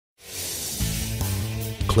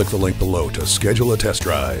click the link below to schedule a test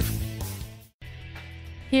drive.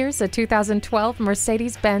 Here's a 2012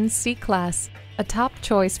 Mercedes-Benz C-Class. A top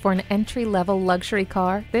choice for an entry-level luxury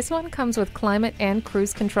car, this one comes with climate and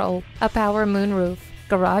cruise control, a power moonroof,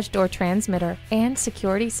 garage door transmitter, and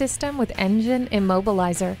security system with engine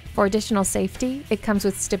immobilizer. For additional safety, it comes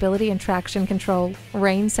with stability and traction control,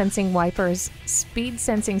 rain-sensing wipers,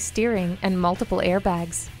 speed-sensing steering, and multiple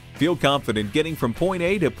airbags. Feel confident getting from point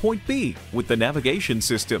A to point B with the navigation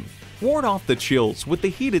system. Ward off the chills with the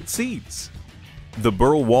heated seats. The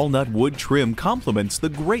burl walnut wood trim complements the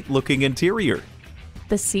great-looking interior.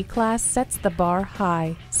 The C-Class sets the bar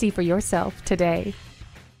high. See for yourself today.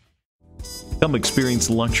 Come experience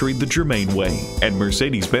luxury the Germain way at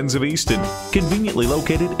Mercedes-Benz of Easton, conveniently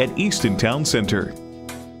located at Easton Town Center.